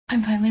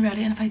I'm finally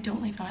ready, and if I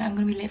don't leave now, I'm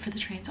gonna be late for the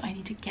train, so I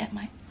need to get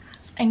my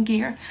ass in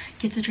gear,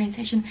 get to the train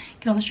station,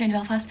 get on the train to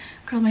Belfast,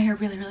 curl my hair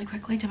really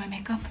quickly, do my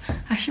makeup. I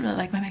actually really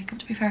like my makeup,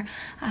 to be fair,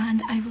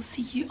 and I will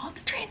see you on the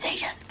train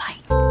station. Bye.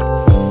 So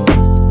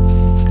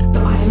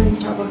I am in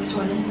Starbucks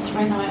toilets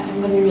right now.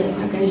 I'm gonna be really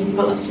quick. I just need to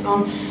put lipstick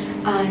on,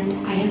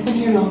 and I have been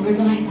here longer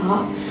than I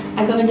thought.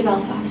 I got into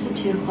Belfast at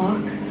 2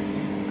 o'clock,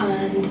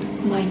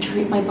 and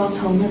my bus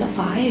home is at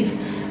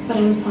 5, but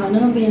I was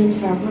planning on being in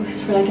Starbucks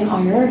for like an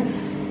hour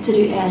to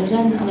do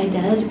editing, and I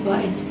did,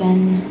 but it's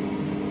been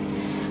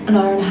an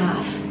hour and a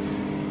half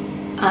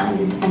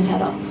and I'm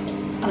fed up,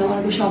 and I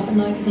want to go shopping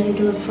now because I need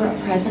to look for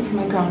a present for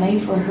my granny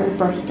for her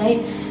birthday,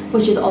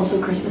 which is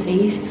also Christmas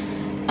Eve,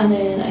 and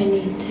then I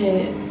need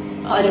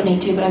to, well, I don't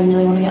need to, but I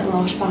really want to get a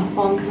Lush bath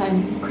bomb because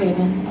I'm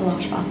craving a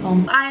Lush bath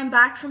bomb. I am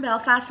back from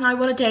Belfast now.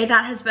 What a day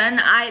that has been.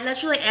 I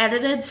literally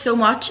edited so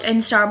much in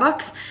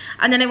Starbucks,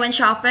 and then I went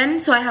shopping,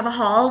 so I have a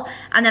haul,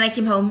 and then I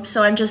came home,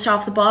 so I'm just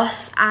off the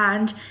bus,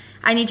 and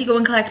I need to go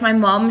and collect my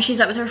mum.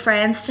 She's out with her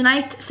friends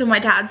tonight, so my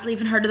dad's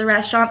leaving her to the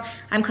restaurant.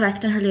 I'm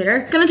collecting her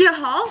later. Gonna do a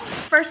haul.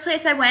 First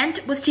place I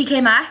went was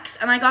TK Maxx,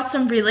 and I got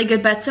some really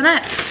good bits in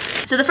it.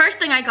 So the first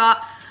thing I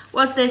got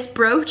was this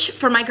brooch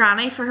for my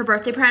granny for her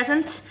birthday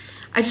present.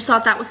 I just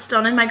thought that was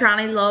stunning. My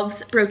granny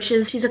loves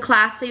brooches. She's a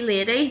classy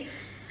lady,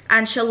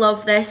 and she'll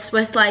love this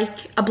with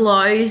like a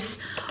blouse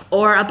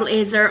or a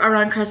blazer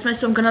around Christmas.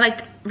 So I'm gonna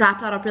like wrap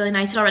that up really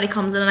nice. It already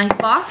comes in a nice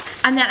box.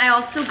 And then I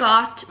also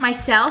got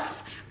myself,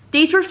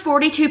 these were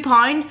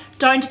 £42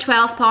 down to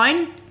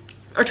 £12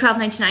 or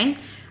 £12.99.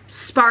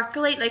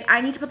 Sparkly, like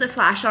I need to put the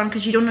flash on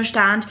because you don't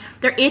understand.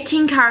 They're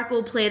 18 karat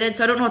gold plated,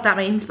 so I don't know what that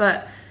means,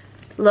 but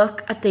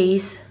look at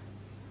these.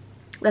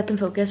 Let them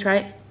focus,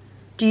 right?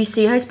 Do you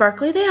see how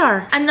sparkly they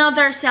are?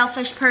 Another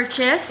selfish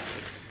purchase.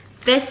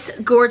 This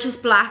gorgeous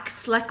black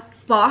slick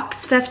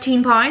box,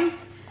 £15.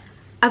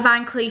 A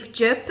Van Cleef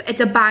dupe.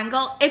 It's a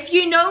bangle. If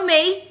you know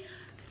me,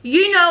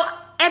 you know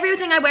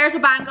everything I wear is a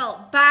bangle.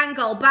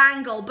 Bangle,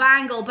 bangle,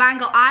 bangle,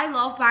 bangle. I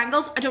love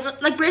bangles. I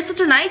don't like bracelets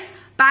are nice.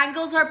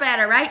 Bangles are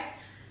better, right?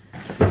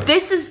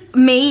 This is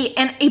me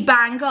in a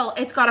bangle.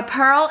 It's got a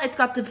pearl. It's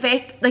got the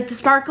fake, like the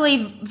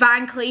sparkly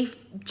Van Cleef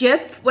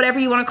dupe, whatever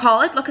you want to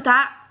call it. Look at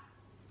that.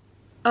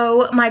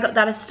 Oh my god,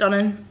 that is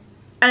stunning.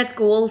 And it's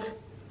gold.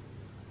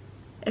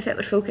 If it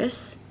would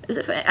focus. Is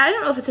it? I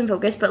don't know if it's in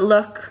focus, but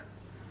look.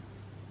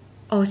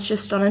 Oh, it's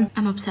just stunning.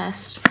 I'm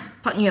obsessed.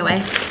 Putting you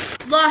away.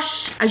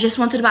 Lush. I just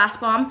wanted a bath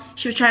bomb.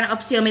 She was trying to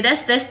upsell me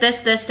this.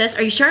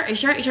 Are you sure? Are you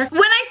sure? Are you sure?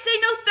 When I say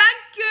no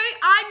thank you,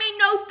 I mean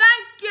no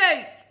thank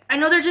you. I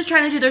know they're just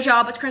trying to do their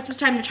job. It's Christmas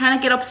time. They're trying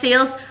to get up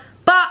sales.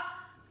 But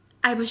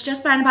I was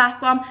just buying a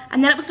bath bomb,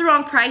 and then it was the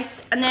wrong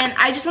price, and then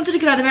I just wanted to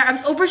get out of there. I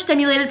was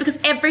overstimulated because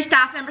every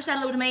staff member said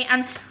hello to me,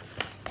 and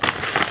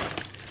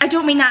I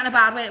don't mean that in a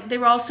bad way. They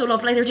were all so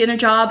lovely. They're doing their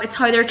job. It's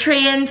how they're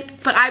trained.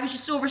 But I was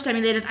just so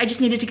overstimulated. I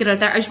just needed to get out of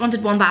there. I just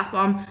wanted one bath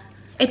bomb.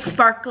 It's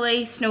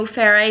sparkly, snow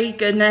fairy,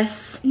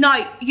 goodness.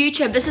 Now,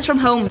 YouTube, this is from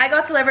home. I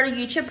got delivered a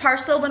YouTube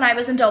parcel when I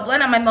was in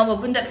Dublin, and my mum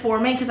opened it for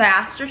me because I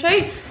asked her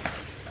to.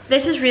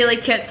 This is really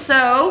cute.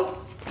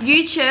 So,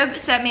 YouTube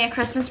sent me a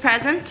Christmas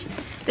present.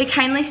 They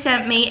kindly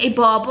sent me a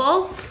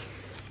bauble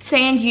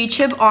saying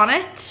YouTube on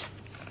it.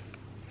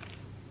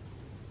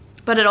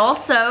 But it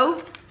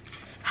also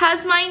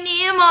has my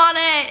name on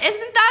it.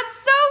 Isn't that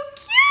so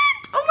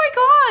cute? Oh my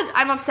god.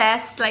 I'm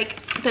obsessed.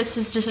 Like, this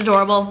is just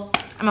adorable.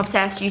 I'm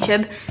obsessed,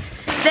 YouTube.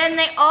 Then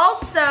they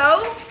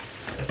also,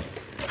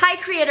 hi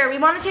creator, we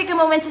want to take a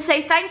moment to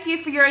say thank you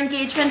for your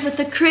engagement with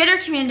the creator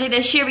community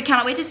this year. We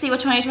cannot wait to see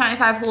what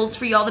 2025 holds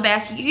for you. All the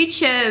best,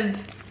 YouTube.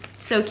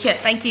 So cute.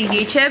 Thank you,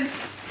 YouTube.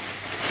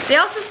 They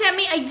also sent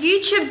me a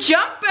YouTube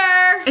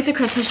jumper. It's a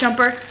Christmas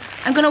jumper.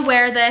 I'm gonna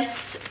wear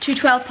this to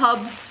 12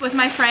 pubs with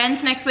my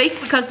friends next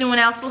week because no one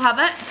else will have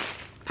it,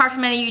 apart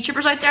from any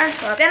YouTubers out there.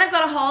 Then I've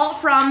got a haul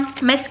from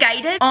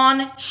Misguided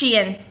on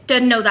Shein.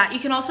 Didn't know that. You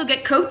can also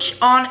get Coach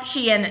on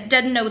Shein.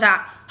 Didn't know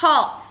that.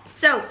 Haul.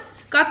 So,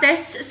 got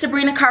this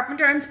Sabrina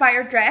Carpenter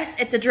inspired dress.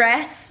 It's a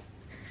dress.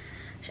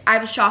 I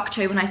was shocked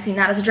too when I seen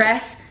that as a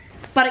dress.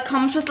 But it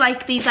comes with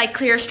like these like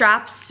clear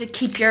straps to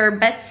keep your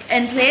bits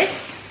in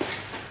place.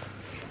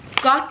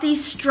 Got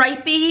these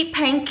stripy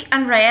pink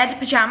and red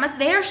pajamas.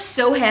 They are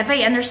so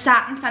heavy, and they're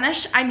satin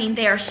finish. I mean,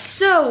 they are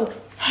so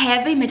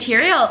heavy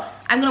material.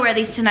 I'm gonna wear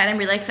these tonight. I'm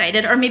really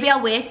excited. Or maybe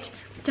I'll wait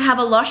to have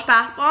a Lush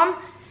bath bomb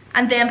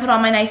and then put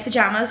on my nice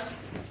pajamas.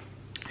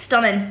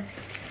 Stunning.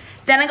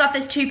 Then I got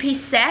this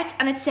 2-piece set,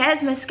 and it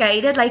says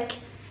Misguided like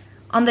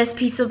on this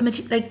piece of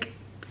like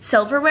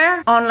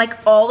silverware on like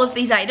all of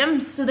these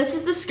items. So this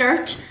is the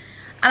skirt,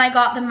 and I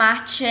got the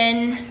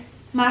matching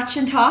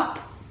top.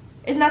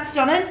 Isn't that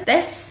stunning?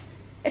 This,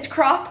 it's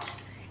cropped.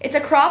 It's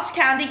a cropped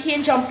candy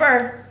cane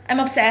jumper. I'm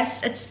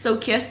obsessed. It's so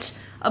cute.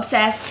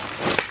 Obsessed.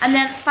 And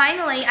then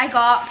finally I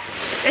got,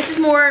 this is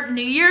more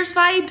New Year's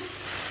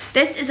vibes.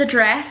 This is a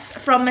dress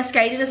from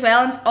Misguided as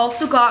well, and it's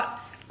also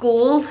got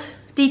gold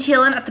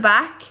detailing at the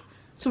back.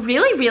 So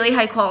really, really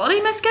high quality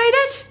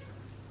Misguided.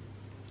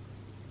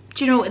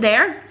 Do you know what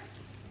there?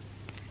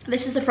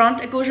 This is the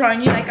front. It goes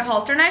around you like a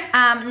halter now.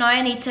 Now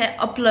I need to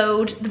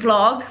upload the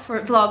vlog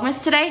for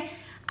Vlogmas today.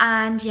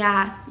 And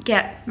yeah,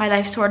 get my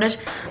life sorted.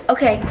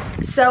 Okay,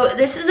 so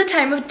this is the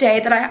time of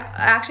day that I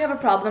actually have a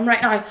problem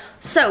right now.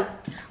 So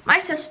my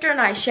sister and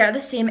I share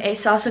the same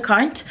ASOS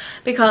account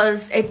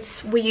because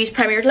we use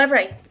Premier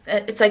Delivery.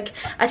 It's like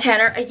a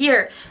tenner a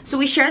year, so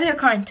we share the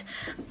account.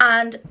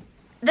 And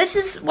this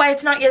is why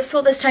it's not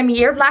useful this time of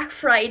year. Black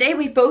Friday,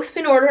 we've both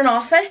been ordering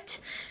off it.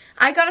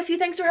 I got a few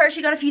things for her,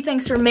 she got a few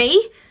things for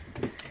me.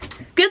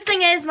 Good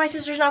thing is my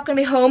sister's not going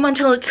to be home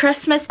until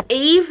Christmas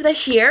Eve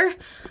this year,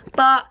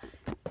 but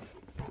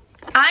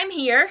I'm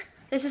here.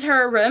 This is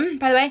her room,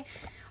 by the way.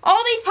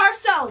 All these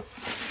parcels.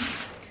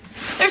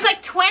 There's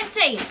like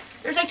 20.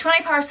 There's like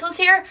 20 parcels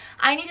here.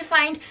 I need to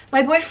find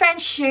my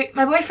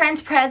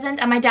boyfriend's present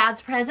and my dad's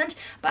present,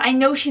 but I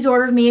know she's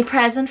ordered me a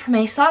present from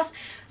ASOS,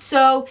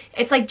 so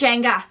it's like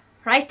Jenga,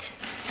 right?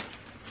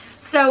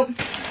 So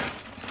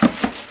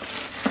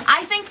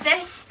I think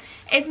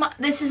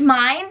this is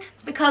mine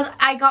because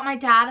I got my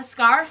dad a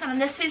scarf,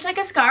 and this feels like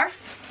a scarf.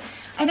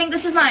 I think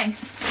this is mine.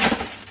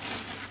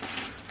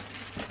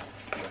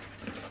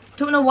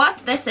 Don't know what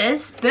this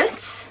is.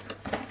 Boots?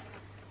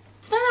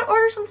 Did I not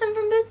order something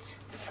from Boots?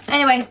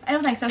 Anyway, I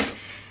don't think so.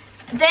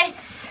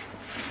 This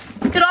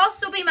could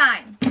also be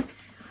mine.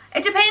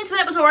 It depends when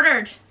it was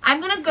ordered.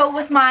 I'm gonna go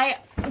with my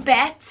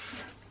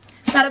bets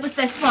that it was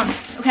this one,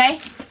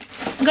 okay?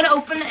 I'm gonna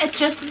open it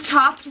just at the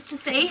top just to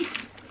see.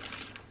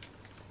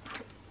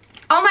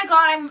 Oh my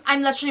god,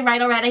 I'm literally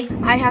right already.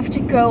 I have to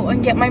go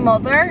and get my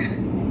mother.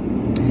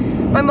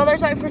 My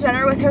mother's out for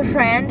dinner with her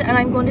friend and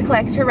I'm going to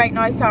collect her right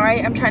now. Sorry,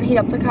 I'm trying to heat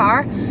up the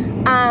car.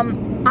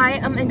 I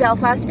am in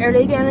Belfast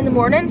early again in the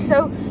morning,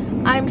 so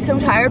I'm so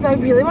tired, but I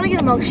really want to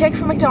get a milkshake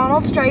from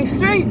McDonald's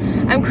drive-thru.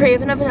 I'm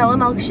craving a vanilla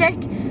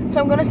milkshake,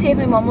 so I'm going to see if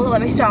my mum will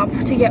let me stop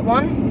to get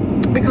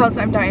one because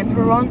I'm dying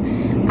for one.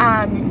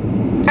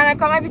 And I've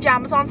got my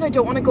pyjamas on, so I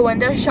don't want to go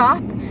into a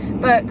shop,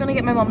 but gonna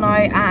get my mum now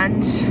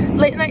and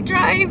late night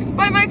drives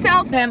by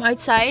myself. I'm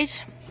outside.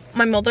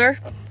 My mother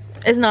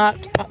is not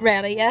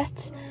ready yet.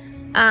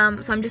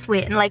 So I'm just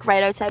waiting like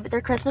right outside, but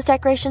their Christmas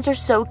decorations are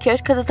so cute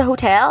because it's a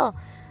hotel.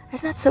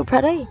 Isn't that so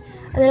pretty?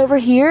 And then over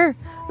here,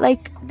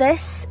 like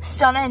this,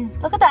 stunning.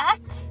 Look at that.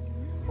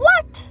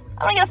 What?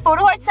 I want to get a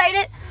photo outside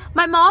it.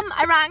 My mom,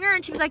 I rang her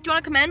and she was like, do you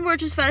want to come in? We're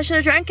just finishing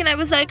a drink. And I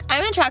was like,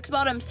 I'm in tracks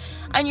bottoms.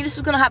 I knew this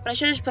was going to happen. I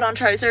should have just put on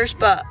trousers,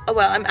 but oh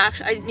well, I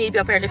need to be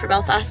up early for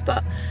Belfast.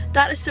 But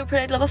that is so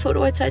pretty. I'd love a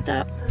photo outside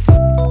that.